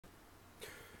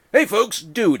Hey folks,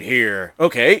 Dude here.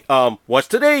 Okay, what's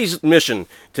today's mission?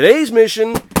 Today's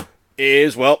mission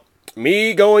is, well,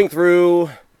 me going through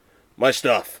my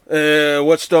stuff.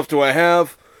 What stuff do I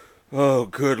have? Oh,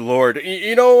 good lord.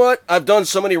 You know what? I've done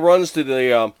so many runs to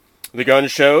the gun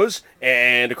shows,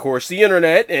 and of course the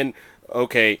internet, and,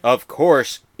 okay, of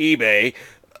course, eBay.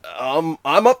 I'm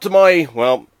up to my,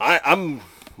 well,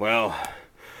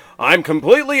 I'm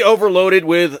completely overloaded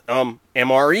with,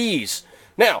 MREs.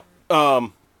 Now,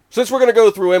 since we're going to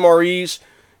go through MREs,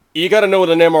 you got to know what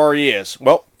an MRE is.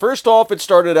 Well, first off, it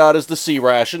started out as the C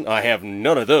ration. I have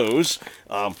none of those.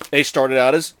 They started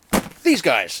out as these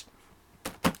guys.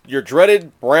 Your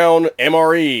dreaded brown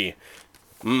MRE.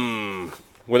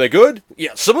 Were they good?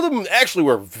 Yeah, some of them actually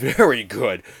were very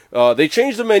good. They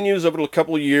changed the menus over a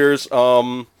couple of years.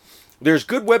 There's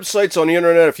good websites on the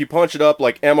internet if you punch it up,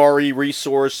 like MRE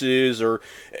resources or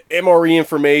MRE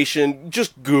information.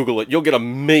 Just Google it. You'll get a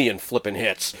million flipping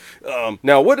hits.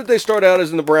 Now, what did they start out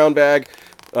as in the brown bag?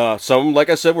 Some,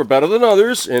 like I said, were better than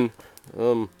others. And,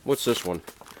 what's this one?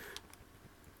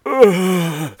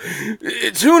 Tuna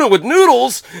with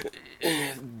noodles?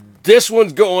 This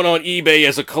one's going on eBay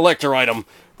as a collector item.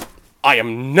 I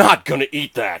am not going to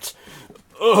eat that.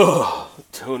 Ugh,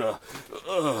 tuna.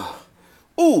 Ugh.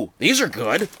 Ooh, these are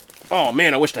good. Oh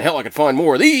man, I wish the hell I could find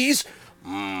more of these.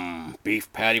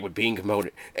 Beef patty with bean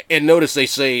component. And notice they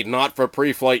say not for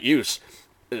pre-flight use.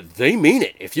 They mean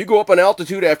it. If you go up in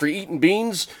altitude after eating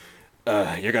beans,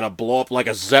 you're gonna blow up like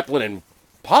a zeppelin and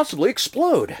possibly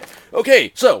explode.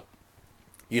 Okay, so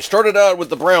you started out with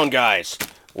the brown guys.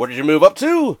 What did you move up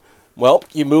to? Well,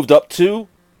 you moved up to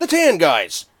the tan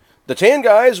guys. The tan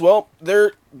guys, well,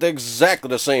 they're exactly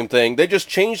the same thing. They just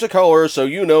changed the color so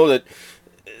you know that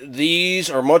these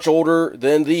are much older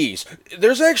than these.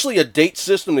 There's actually a date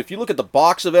system if you look at the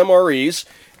box of MREs,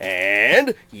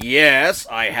 and yes,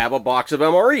 I have a box of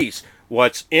MREs.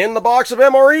 What's in the box of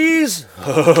MREs?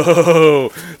 Oh,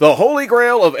 the holy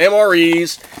grail of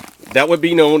MREs. That would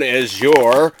be known as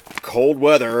your cold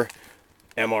weather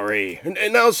MRE.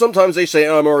 And now sometimes they say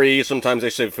MRE, sometimes they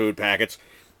say food packets.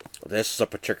 This is a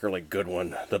particularly good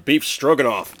one. The beef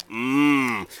stroganoff.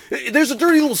 There's a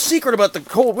dirty little secret about the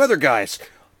cold weather guys.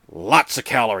 Lots of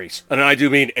calories. And I do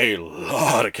mean a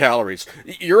lot of calories.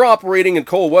 You're operating in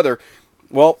cold weather.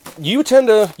 Well, you tend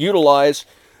to utilize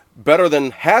better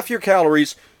than half your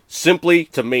calories simply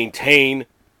to maintain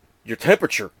your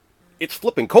temperature. It's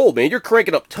flipping cold, man. You're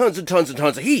cranking up tons and tons and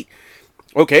tons of heat.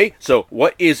 Okay, so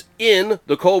what is in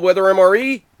the cold weather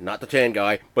MRE? Not the tan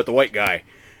guy, but the white guy.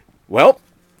 Well,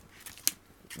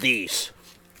 these.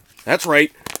 That's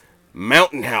right.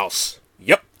 Mountain House.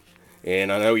 Yep.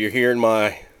 And I know you're hearing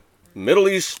my Middle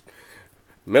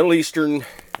Eastern,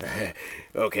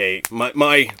 okay,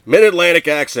 my Mid-Atlantic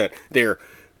accent. They're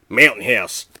Mountain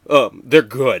House. They're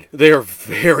good. They are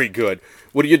very good.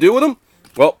 What do you do with them?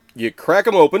 Well, you crack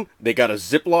them open. They got a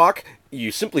Ziploc.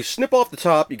 You simply snip off the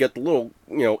top. You got the little,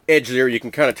 edge there. You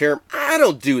can kind of tear them. I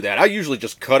don't do that. I usually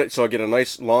just cut it so I get a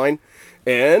nice line.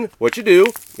 And what you do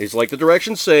is, like the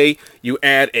directions say, you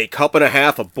add a cup and a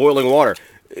half of boiling water.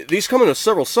 These come in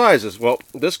several sizes. Well,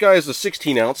 this guy is the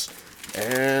 16 ounce.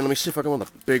 And let me see if I can one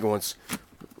of the big ones.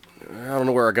 I don't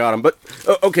know where I got them. But,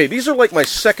 okay, these are like my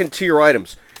second tier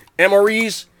items.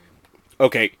 MREs.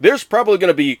 Okay, there's probably going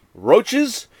to be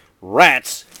roaches,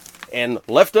 rats, and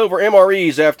leftover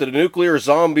MREs after the nuclear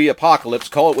zombie apocalypse.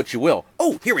 Call it what you will.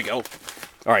 Oh, here we go.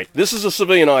 Alright, this is a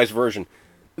civilianized version.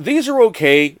 These are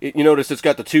okay. You notice it's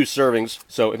got the 2 servings,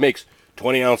 so it makes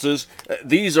 20 ounces.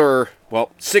 These are,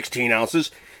 well, 16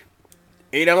 ounces.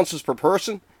 8 ounces per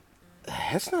person.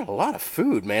 That's not a lot of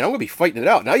food, man. I'm going to be fighting it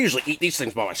out. And I usually eat these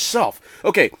things by myself.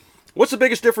 Okay, what's the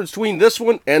biggest difference between this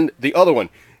one and the other one?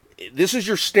 This is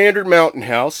your standard Mountain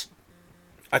House.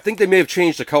 I think they may have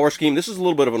changed the color scheme. This is a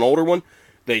little bit of an older one.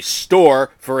 They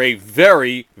store for a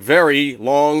very, very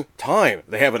long time.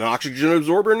 They have an oxygen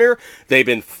absorber in there. They've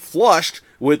been flushed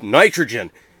with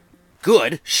nitrogen.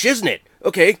 Good shiznit.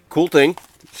 Okay, cool thing.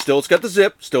 Still it's got the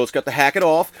zip. Still it's got the hack it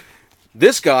off.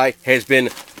 This guy has been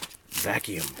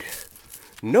vacuumed.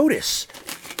 Notice.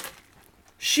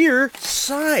 Sheer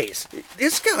size.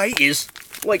 This guy is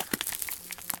like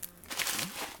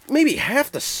maybe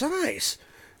half the size.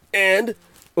 And,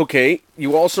 okay,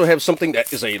 you also have something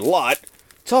that is a lot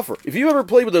tougher. If you ever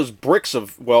played with those bricks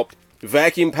of, well,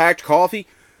 vacuum-packed coffee,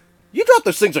 you drop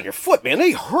those things on your foot, man.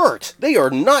 They hurt. They are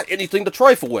not anything to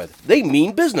trifle with. They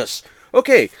mean business.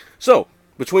 Okay, so,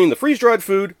 between the freeze-dried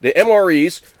food, the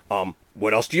MREs,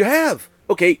 what else do you have?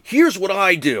 Okay, here's what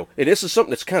I do. And this is something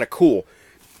that's kind of cool.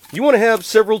 You want to have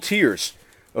several tiers.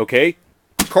 Okay?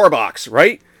 Car box,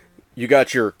 right? You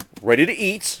got your ready to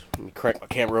eat. Let me crank my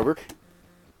camera over.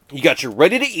 You got your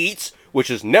ready-to-eats, which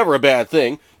is never a bad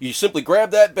thing. You simply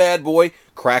grab that bad boy,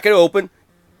 crack it open,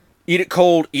 eat it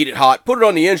cold, eat it hot, put it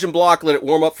on the engine block, let it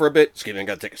warm up for a bit. Excuse me, I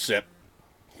gotta take a sip.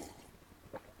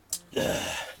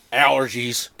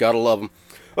 Allergies, gotta love them.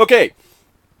 Okay,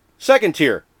 second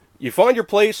tier. You find your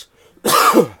place.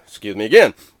 Excuse me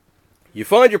again. You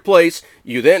find your place.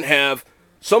 You then have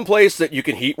some place that you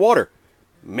can heat water.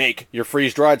 Make your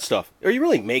freeze-dried stuff. Are you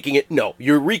really making it? No,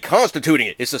 you're reconstituting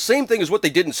it. It's the same thing as what they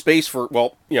did in space for,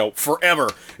 well, forever.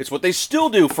 It's what they still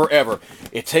do forever.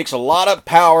 It takes a lot of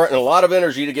power and a lot of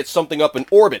energy to get something up in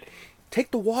orbit. Take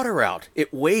the water out.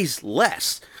 It weighs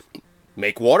less.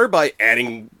 Make water by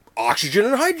adding oxygen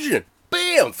and hydrogen.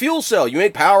 Bam! Fuel cell. You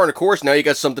made power, and of course, now you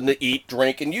got something to eat,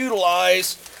 drink, and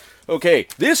utilize. Okay,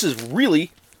 this is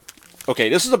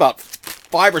about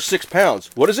 5 or 6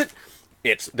 pounds. What is it?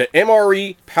 It's the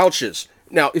MRE pouches.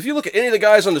 Now, if you look at any of the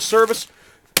guys on the service,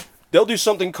 they'll do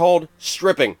something called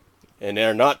stripping. And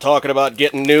they're not talking about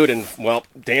getting nude and, well,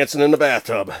 dancing in the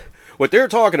bathtub. What they're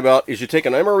talking about is you take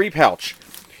an MRE pouch,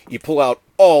 you pull out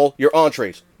all your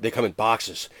entrees. They come in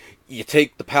boxes. You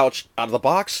take the pouch out of the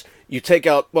box, you take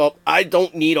out, well, I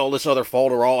don't need all this other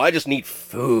folderol, I just need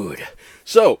food.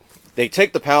 So, they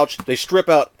take the pouch, they strip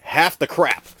out half the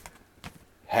crap.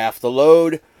 Half the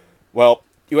load, well,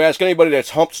 you ask anybody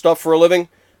that's humped stuff for a living,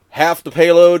 half the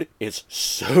payload is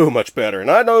so much better.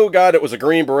 And I know a guy that was a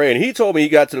Green Beret, and he told me he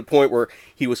got to the point where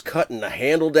he was cutting the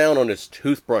handle down on his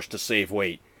toothbrush to save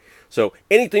weight. So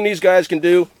anything these guys can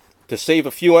do to save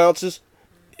a few ounces,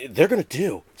 they're going to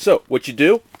do. So what you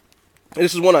do,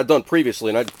 this is one I've done previously,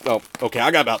 and I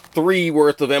got about 3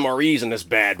 worth of MREs in this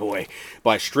bad boy.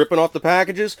 By stripping off the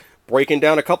packages, breaking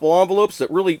down a couple envelopes that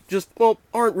really just, well,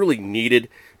 aren't really needed.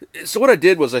 So what I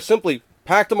did was I simply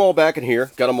packed them all back in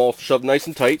here, got them all shoved nice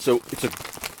and tight, so it's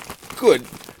a good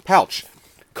pouch.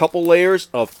 Couple layers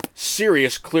of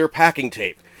serious clear packing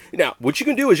tape. Now, what you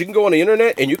can do is you can go on the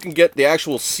internet and you can get the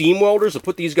actual seam welders to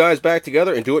put these guys back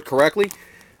together and do it correctly.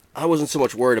 I wasn't so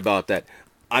much worried about that.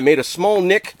 I made a small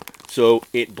nick so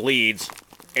it bleeds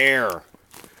air.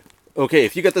 Okay,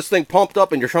 if you got this thing pumped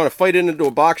up and you're trying to fight it into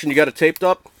a box and you got it taped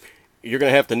up, you're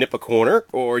going to have to nip a corner,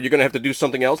 or you're going to have to do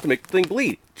something else to make the thing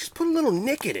bleed. Just put a little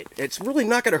nick in it. It's really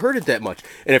not going to hurt it that much.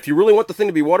 And if you really want the thing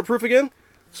to be waterproof again,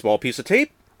 small piece of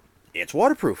tape, it's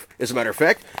waterproof. As a matter of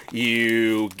fact,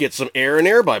 you get some air in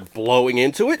there by blowing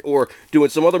into it, or doing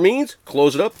some other means,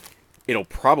 close it up, it'll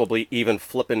probably even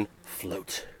flippin'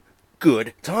 float.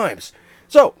 Good times.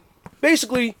 So,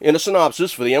 basically, in a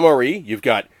synopsis for the MRE, you've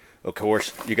got, of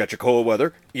course, you got your cold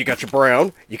weather, you got your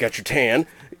brown, you got your tan,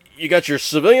 you got your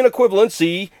civilian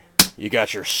equivalency, you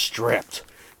got your stripped.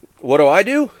 What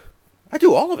do? I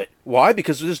do all of it. Why?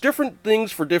 Because there's different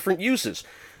things for different uses.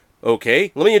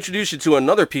 Okay, let me introduce you to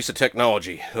another piece of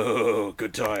technology. Oh,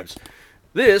 good times.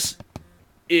 This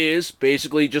is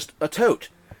basically just a tote.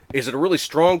 Is it a really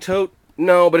strong tote?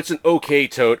 No, but it's an okay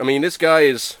tote. I mean, this guy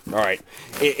is... Alright,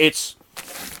 it's...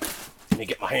 Let me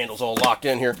get my handles all locked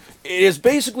in here. It is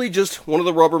basically just one of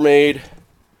the Rubbermaid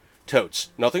totes.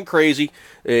 Nothing crazy.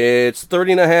 It's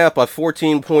 30.5 by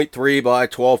 14.3 by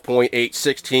 12.8,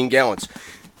 16 gallons.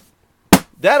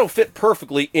 That'll fit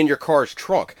perfectly in your car's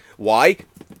trunk. Why?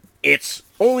 It's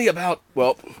only about,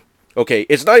 well, okay,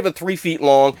 it's not even 3 feet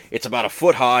long. It's about a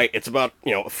foot high. It's about,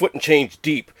 a foot and change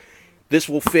deep. This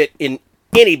will fit in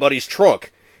anybody's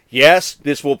trunk. Yes,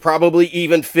 this will probably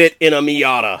even fit in a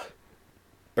Miata.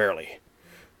 Barely.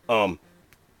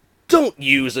 Don't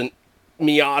use an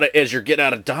Miata as your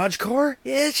get-out-of-Dodge car.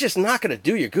 It's just not going to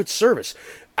do you good service.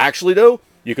 Actually, though,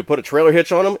 you could put a trailer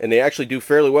hitch on them, and they actually do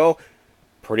fairly well.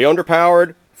 Pretty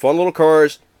underpowered, fun little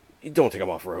cars. You don't take them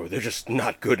off-road. They're just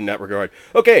not good in that regard.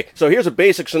 Okay, so here's a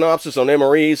basic synopsis on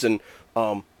MREs, and,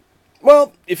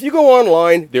 well, if you go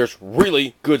online, there's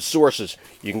really good sources.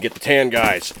 You can get the tan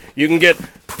guys. You can get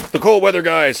the cold weather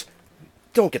guys.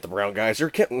 Don't get the brown guys. They're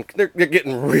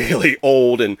getting really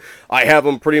old, and I have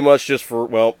them pretty much just for,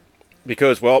 well,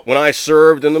 because, well, when I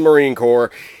served in the Marine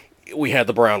Corps, we had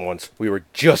the brown ones. We were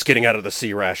just getting out of the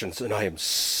sea rations, and I am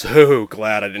so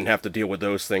glad I didn't have to deal with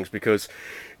those things, because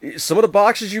some of the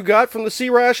boxes you got from the sea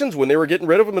rations, when they were getting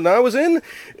rid of them and I was in,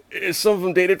 some of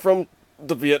them dated from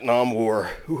the Vietnam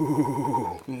War.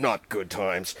 Ooh, not good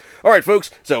times. Alright, folks,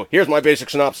 so here's my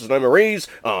basic synopsis of MRE'S.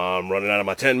 I'm running out of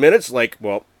my 10 minutes, like,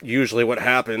 well, usually what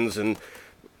happens, and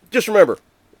just remember,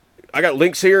 I got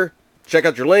links here. Check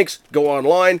out your links, go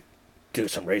online, do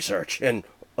some research, and,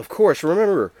 of course,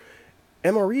 remember,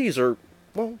 MREs are,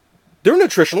 well, they're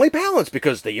nutritionally balanced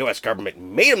because the U.S. government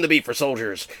made them to be for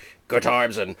soldiers. Good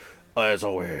times, and, as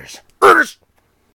always,